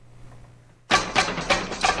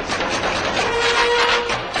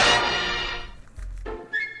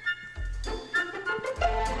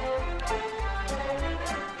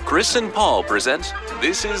Chris and Paul present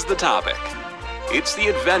This Is the Topic. It's the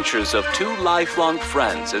adventures of two lifelong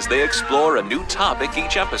friends as they explore a new topic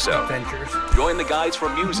each episode. Join the guys for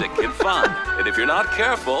music and fun, and if you're not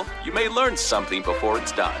careful, you may learn something before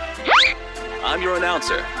it's done. I'm your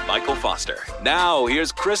announcer, Michael Foster. Now,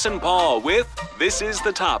 here's Chris and Paul with This Is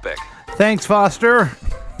the Topic. Thanks, Foster.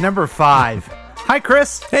 Number 5. Hi,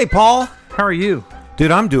 Chris. Hey, Paul. How are you?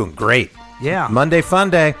 Dude, I'm doing great. Yeah. Monday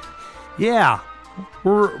fun day. Yeah.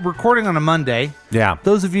 We're recording on a Monday. Yeah.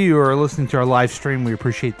 Those of you who are listening to our live stream, we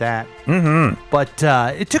appreciate that. Mm-hmm. But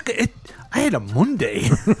I had a Monday.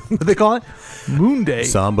 What do they call it? Moon day.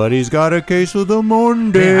 Somebody's got a case of the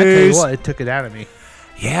Mondays. Man, I tell you what, it took it out of me.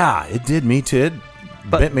 Yeah, it did me too. It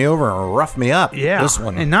bent me over and roughed me up. Yeah. This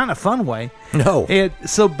one. And not in a fun way. No.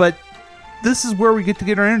 But this is where we get to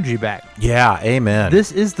get our energy back. Yeah, amen.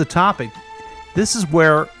 This is the topic. This is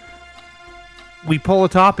where we pull a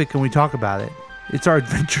topic and we talk about it. It's our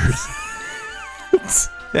adventures.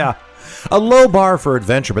 Yeah. A low bar for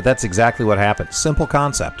adventure, but that's exactly what happened. Simple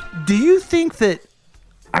concept. Do you think that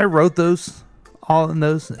I wrote those all in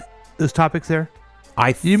those topics there?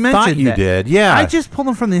 You thought you did. Yeah. I just pulled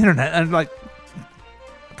them from the internet and like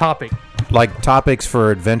topic. Like topics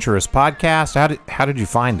for adventurous podcast? How did you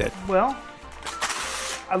find it? Well,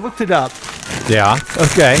 I looked it up. Yeah.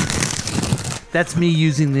 Okay. That's me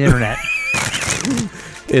using the internet.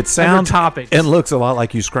 It sounds topics. It looks a lot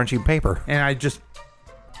like you scrunching paper. And I just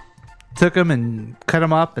took them and cut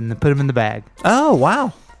them up and then put them in the bag. Oh,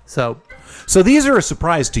 wow. So these are a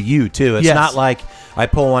surprise to you, too. It's not like I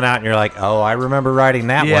pull one out and you're like, oh, I remember writing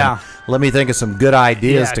that one. Let me think of some good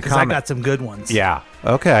ideas to comment. I got some good ones. Yeah.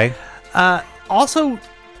 Okay. Also,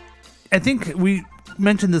 I think we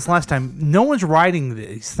mentioned this last time. No one's writing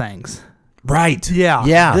these things. Right. Yeah.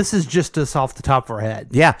 Yeah. This is just us off the top of our head.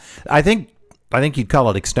 Yeah. I think you'd call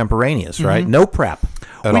it extemporaneous, right? No prep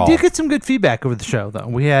at all. We did get some good feedback over the show, though.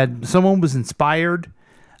 We had someone was inspired.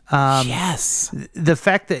 Yes. The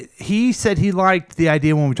fact that he said he liked the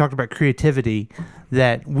idea when we talked about creativity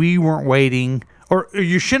that we weren't waiting, or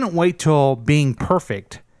you shouldn't wait till being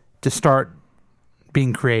perfect to start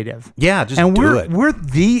being creative. Yeah, just do it. We're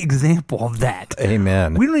the example of that.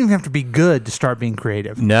 Amen. We don't even have to be good to start being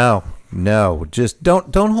creative. No. Just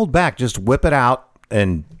don't hold back. Just whip it out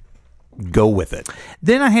and go with it.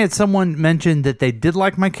 Then I had someone mention that they did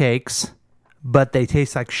like my cakes, but they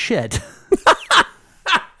taste like shit.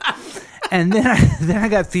 And then I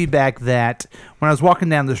got feedback that when I was walking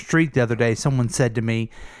down the street the other day, someone said to me,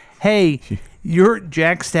 "Hey, your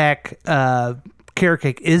Jack Stack carrot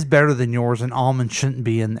cake is better than yours, and almonds shouldn't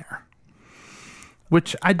be in there,"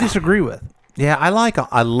 which I disagree with. Yeah, I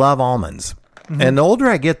love almonds, and the older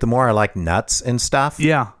I get, the more I like nuts and stuff.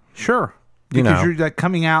 Yeah, sure, because you're like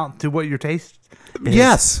coming out to what your taste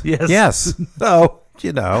is. Yes. So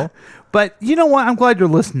But you know what? I'm glad you're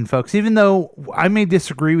listening, folks. Even though I may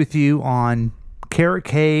disagree with you on carrot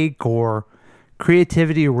cake or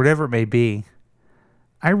creativity or whatever it may be,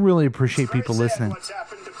 I really appreciate people listening. What's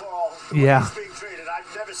happened to Paul? Yeah. He's being treated.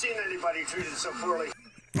 I've never seen anybody treated so poorly.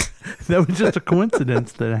 That was just a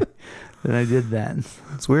coincidence that I did that.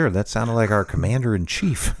 It's weird. That sounded like our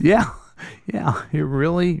commander-in-chief. Yeah, it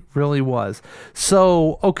really, really was.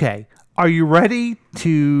 So, okay, are you ready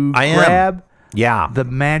to grab the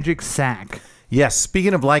magic sack? Yes,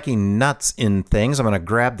 speaking of liking nuts in things, I'm going to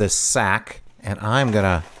grab this sack, and I'm going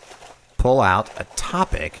to pull out a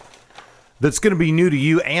topic that's going to be new to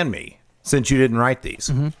you and me, since you didn't write these.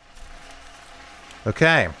 Mm-hmm.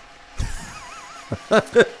 Okay.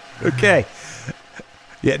 Okay.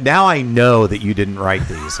 Yeah, now I know that you didn't write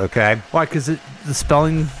these, okay? Why? Because the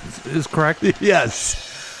spelling is correct?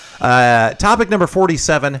 Yes. Topic number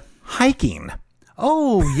 47, hiking.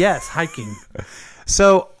 Oh, yes, hiking.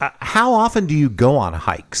 So, how often do you go on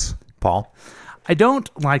hikes, Paul? I don't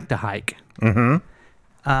like to hike.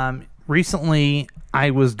 Mm-hmm. Recently,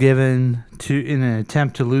 I was given in an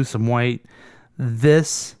attempt to lose some weight.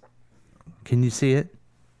 Can you see it?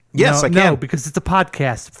 Yes, I can. No, because it's a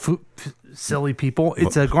podcast, silly people.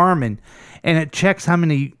 It's a Garmin, and it checks how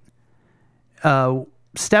many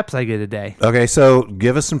steps I get a day. Okay, so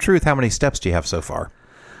give us some truth. How many steps do you have so far?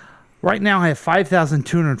 Right now, I have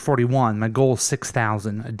 5,241. My goal is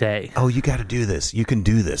 6,000 a day. Oh, you got to do this. You can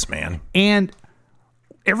do this, man. And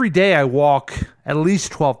every day I walk at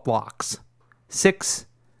least 12 blocks. 6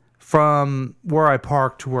 from where I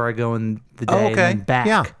park to where I go in the day and then back.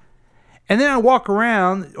 Yeah. And then I walk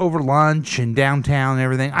around over lunch and downtown and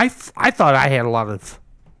everything. I thought I had a lot of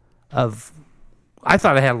I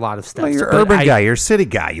thought I had a lot of steps. Well, you're an urban guy. You're a city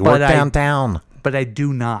guy. You work downtown. but I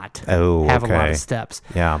do not have a lot okay. of steps.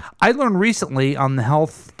 Yeah. I learned recently on the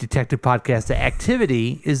Health Detective podcast that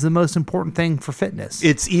activity is the most important thing for fitness.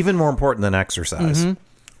 It's even more important than exercise.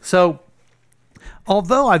 So,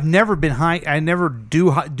 although I've never been I never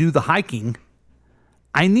do the hiking.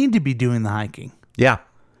 I need to be doing the hiking. Yeah.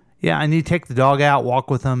 Yeah, I need to take the dog out, walk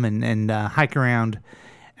with them, and hike around.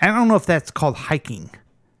 I don't know if that's called hiking.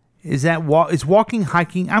 Is walking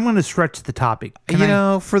hiking? I'm going to stretch the topic. Can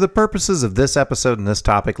I- For the purposes of this episode and this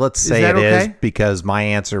topic, let's say that it is okay? because my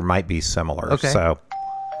answer might be similar. Okay. So,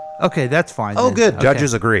 Okay, that's fine. Oh, then. good. Okay.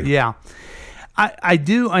 Judges agree. Yeah. I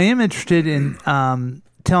am interested in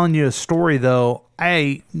telling you a story, though.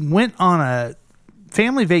 I went on a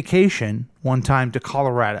family vacation one time to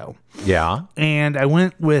Colorado, yeah. and I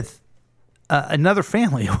went with another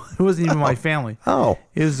family. It wasn't even my family. Oh.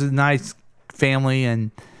 It was a nice family,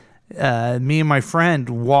 and me and my friend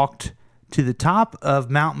walked to the top of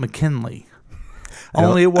Mount McKinley.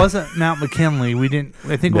 Only it wasn't Mount McKinley. We didn't.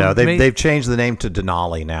 I think No, they've changed the name to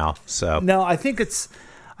Denali now. So No, I think it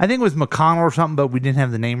was McConnell or something, but we didn't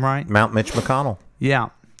have the name right. Mount Mitch McConnell. Yeah,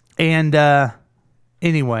 and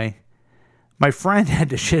anyway, my friend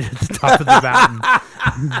had to shit at the top of the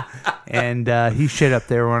mountain, and he shit up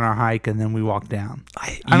there on our hike, and then we walked down.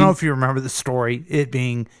 I don't know if you remember the story. It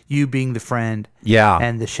being you being the friend, Yeah.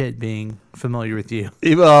 and the shit being familiar with you.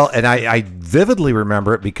 Well, and I vividly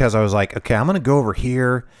remember it because I was like, okay, I'm going to go over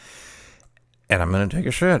here and I'm going to take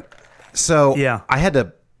a shit. So Yeah. I had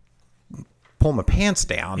to pull my pants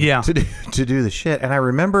down Yeah. to do the shit. And I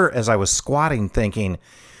remember as I was squatting thinking,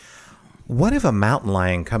 what if a mountain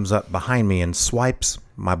lion comes up behind me and swipes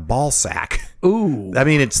my ball sack? Ooh, I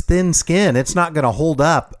mean, it's thin skin. It's not going to hold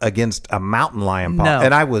up against a mountain lion paw. No.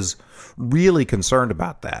 And I was really concerned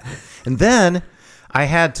about that. And then I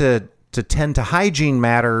had to tend to hygiene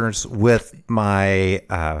matters with my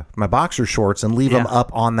my boxer shorts and leave them Yeah.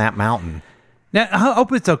 up on that mountain. now I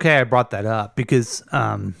hope it's okay. I brought that up because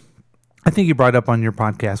I think you brought it up on your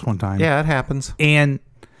podcast one time. Yeah, it happens. And,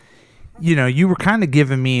 you were kind of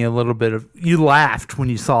giving me a little bit of... You laughed when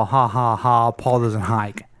you saw, ha, ha, ha, Paul doesn't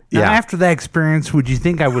hike. Now, Yeah. after that experience, would you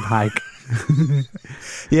think I would hike?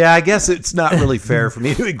 Yeah, I guess it's not really fair for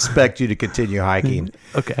me to expect you to continue hiking.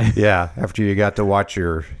 Okay. Yeah, after you got to watch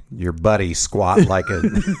your buddy squat like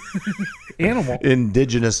an Animal.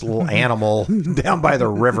 indigenous little animal down by the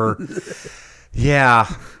river. Yeah.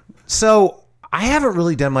 So I haven't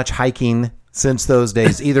really done much hiking since those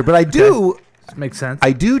days either, but I do... Makes sense.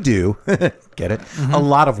 I do get it, a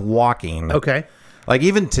lot of walking. Okay. Like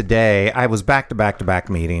even today, I was back to back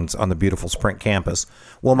meetings on the beautiful Sprint campus.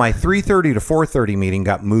 Well, my 3:30 to 4:30 meeting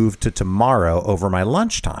got moved to tomorrow over my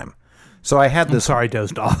lunchtime. So I had this. Sorry,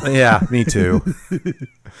 dozed off. Yeah, me too.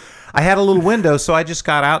 I had a little window, so I just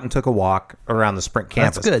got out and took a walk around the Sprint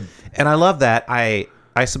campus. good. And I love that. I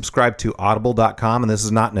subscribe to audible.com, and this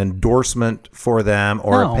is not an endorsement for them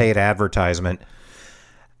or No. a paid advertisement.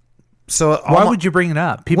 So Why would you bring it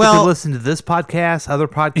up? People Well- could listen to this podcast, other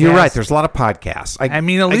podcasts. You're right. There's a lot of podcasts. I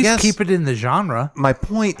mean, at least guess keep it in the genre. My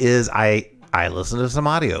point is, I listen to some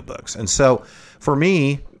audiobooks, and so for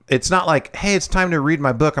me, it's not like, hey, it's time to read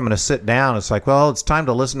my book. I'm going to sit down. It's like, well, it's time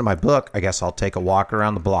to listen to my book. I guess I'll take a walk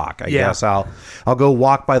around the block. I Yeah. guess I'll go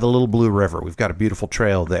walk by the Little Blue River. We've got a beautiful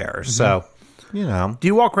trail there. So, Do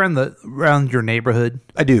you walk around your neighborhood?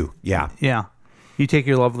 I do. Yeah. Yeah. You take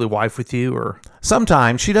your lovely wife with you, or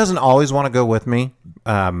Sometimes she doesn't always want to go with me.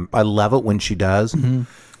 I love it when she does.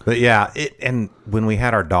 But yeah, and when we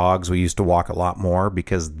had our dogs, we used to walk a lot more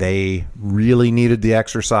because they really needed the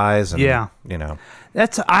exercise. And, Yeah.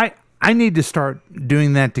 That's I need to start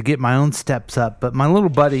doing that to get my own steps up. But my little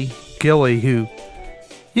buddy Gilly, who,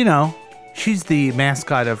 she's the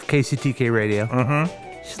mascot of KCTK Radio.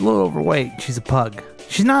 Mm-hmm. She's a little overweight. She's a pug.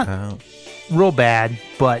 She's not real bad,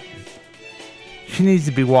 but she needs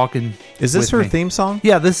to be walking. Is this with her me. theme song?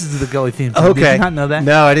 Yeah, this is the Gilly theme song. Okay. Did you not know that?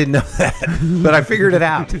 No, I didn't know that. But I figured it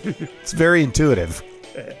out. It's very intuitive.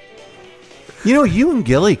 You and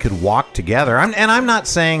Gilly could walk together. I'm not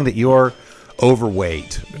saying that you're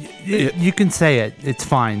overweight. You can say it. It's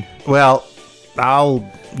fine. Well,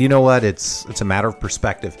 you know what? It's a matter of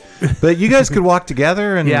perspective. But you guys could walk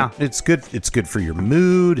together, and Yeah. it's good. It's good for your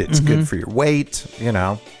mood. It's good for your weight.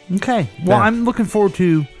 Okay. Well, Yeah. I'm looking forward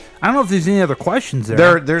to. I don't know if there's any other questions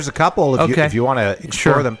there. There's a couple Okay. if you want to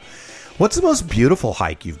explore Sure. them. What's the most beautiful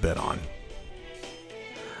hike you've been on?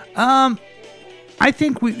 I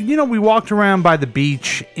think we walked around by the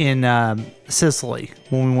beach in Sicily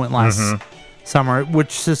when we went last summer,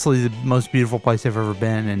 which Sicily is the most beautiful place I've ever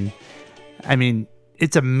been. And I mean,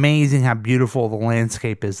 it's amazing how beautiful the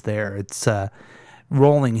landscape is there. It's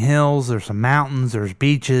rolling hills, there's some mountains, there's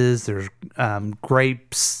beaches, there's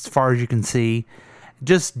grapes as far as you can see.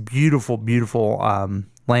 Just beautiful, beautiful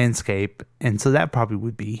landscape. And so that probably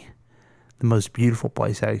would be the most beautiful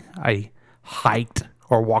place I hiked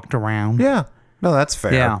or walked around. Yeah. No, that's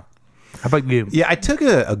fair. Yeah. How about you? Yeah, I took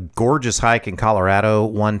a gorgeous hike in Colorado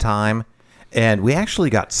one time, and we actually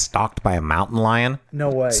got stalked by a mountain lion. No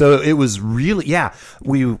way. So it was really, yeah,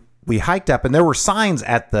 we hiked up, and there were signs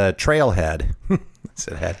at the trailhead.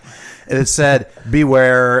 And it said,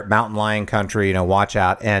 beware, mountain lion country, watch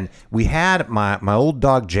out. And we had my old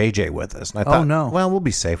dog JJ with us. And I thought, no. Well, we'll be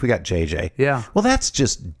safe. We got JJ. Yeah. Well, that's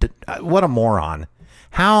just, what a moron.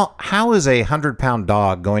 How is a 100-pound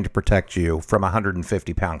dog going to protect you from a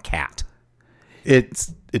 150-pound cat?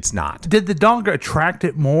 It's not. Did the dog attract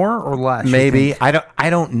it more or less? Maybe. I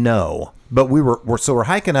don't know. But we're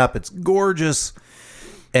hiking up. It's gorgeous.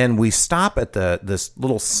 And we stop at this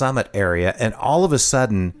little summit area, and all of a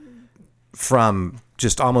sudden, from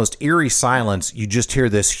just almost eerie silence, you just hear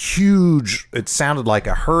this huge, it sounded like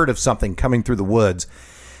a herd of something coming through the woods,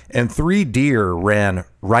 and 3 deer ran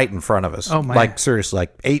right in front of us. Oh, my. Like, seriously,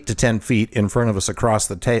 like 8 to 10 feet in front of us across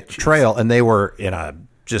the trail, and they were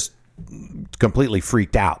just completely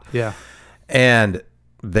freaked out. Yeah. And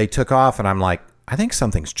they took off, and I'm like, I think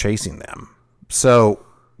something's chasing them. So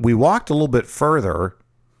we walked a little bit further,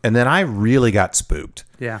 and then I really got spooked.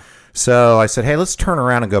 Yeah. So I said, hey, let's turn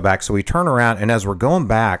around and go back. So we turn around, and as we're going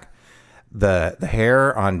back, the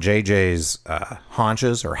hair on JJ's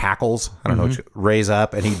haunches or hackles, I don't know, raise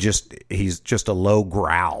up, and he's just a low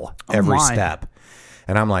growl every step.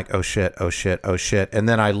 And I'm like, oh shit, oh shit, oh shit. And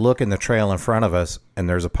then I look in the trail in front of us, and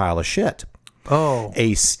there's a pile of shit. Oh.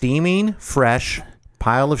 A steaming, fresh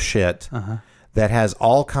pile of shit that has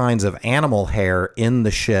all kinds of animal hair in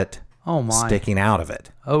the shit sticking out of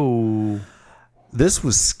it. Oh. This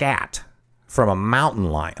was scat from a mountain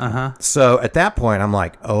lion. So at that point, I'm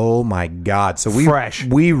like, oh my God. So we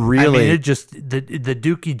really... it just, the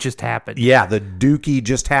dookie just happened. Yeah, the dookie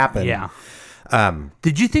just happened. Yeah.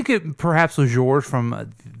 Did you think it perhaps was yours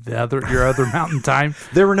from your other mountain time?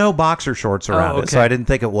 There were no boxer shorts around it, so I didn't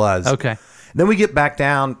think it was. Okay. Then we get back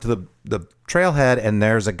down to the trailhead, and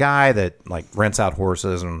there's a guy that like rents out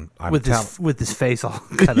horses, and with his face all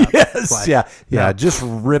cut up. Yes, yeah, just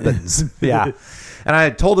ribbons. Yeah. And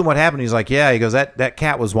I told him what happened. He's like, yeah. He goes, that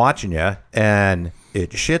cat was watching you, and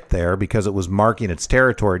it shit there because it was marking its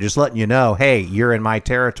territory, just letting you know, hey, you're in my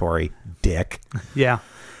territory, dick. Yeah.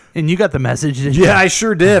 And you got the message, didn't you? Yeah, I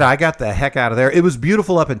sure did. I got the heck out of there. It was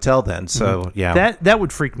beautiful up until then. So, yeah. That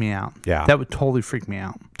would freak me out. Yeah. That would totally freak me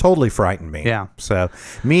out. Totally frightened me. Yeah. So,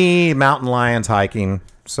 me, mountain lions, hiking.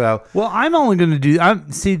 So. Well, I'm only going to do...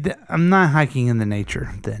 I'm not hiking in the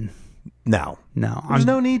nature then. No. No. There's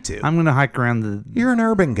no need to. I'm going to hike around the... You're an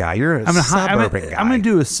urban guy. You're a suburban guy. I'm going to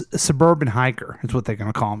do a suburban hiker. That's what they're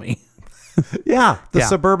going to call me. Yeah. The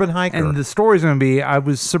suburban hiker. And the story's going to be, I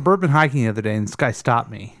was suburban hiking the other day, and this guy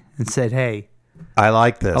stopped me and said, hey, I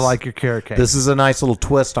like this. I like your carrot cake. This is a nice little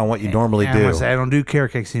twist on what you normally do. I say, I don't do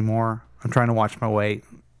carrot cakes anymore. I'm trying to watch my weight.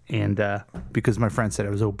 And because my friend said I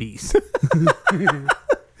was obese.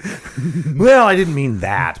 Well, I didn't mean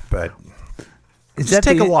that, but just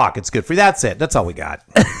take a walk. It's good for you. That's it. That's all we got.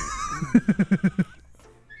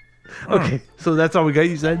 Okay. So that's all we got,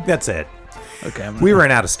 you said? That's it. Okay. We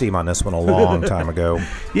ran out of steam on this one a long time ago.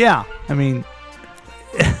 Yeah. I mean...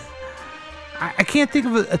 I can't think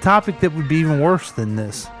of a topic that would be even worse than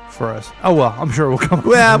this for us. Oh, well, I'm sure we'll come.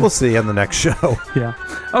 Well, we'll see on the next show. Yeah.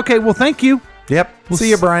 Okay, well, thank you. Yep. We'll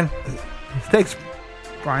see you, Brian. Thanks,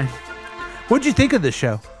 Brian. What'd you think of this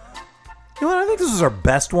show? You know what? I think this is our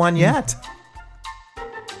best one yet.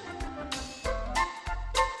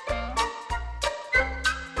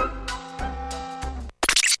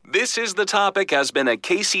 This is The Topic has been a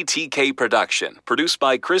KCTK production, produced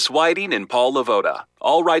by Chris Whiting and Paul Lavoda.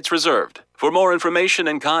 All rights reserved. For more information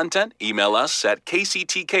and content, email us at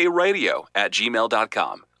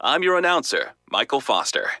kctkradio@gmail.com. I'm your announcer, Michael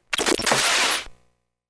Foster.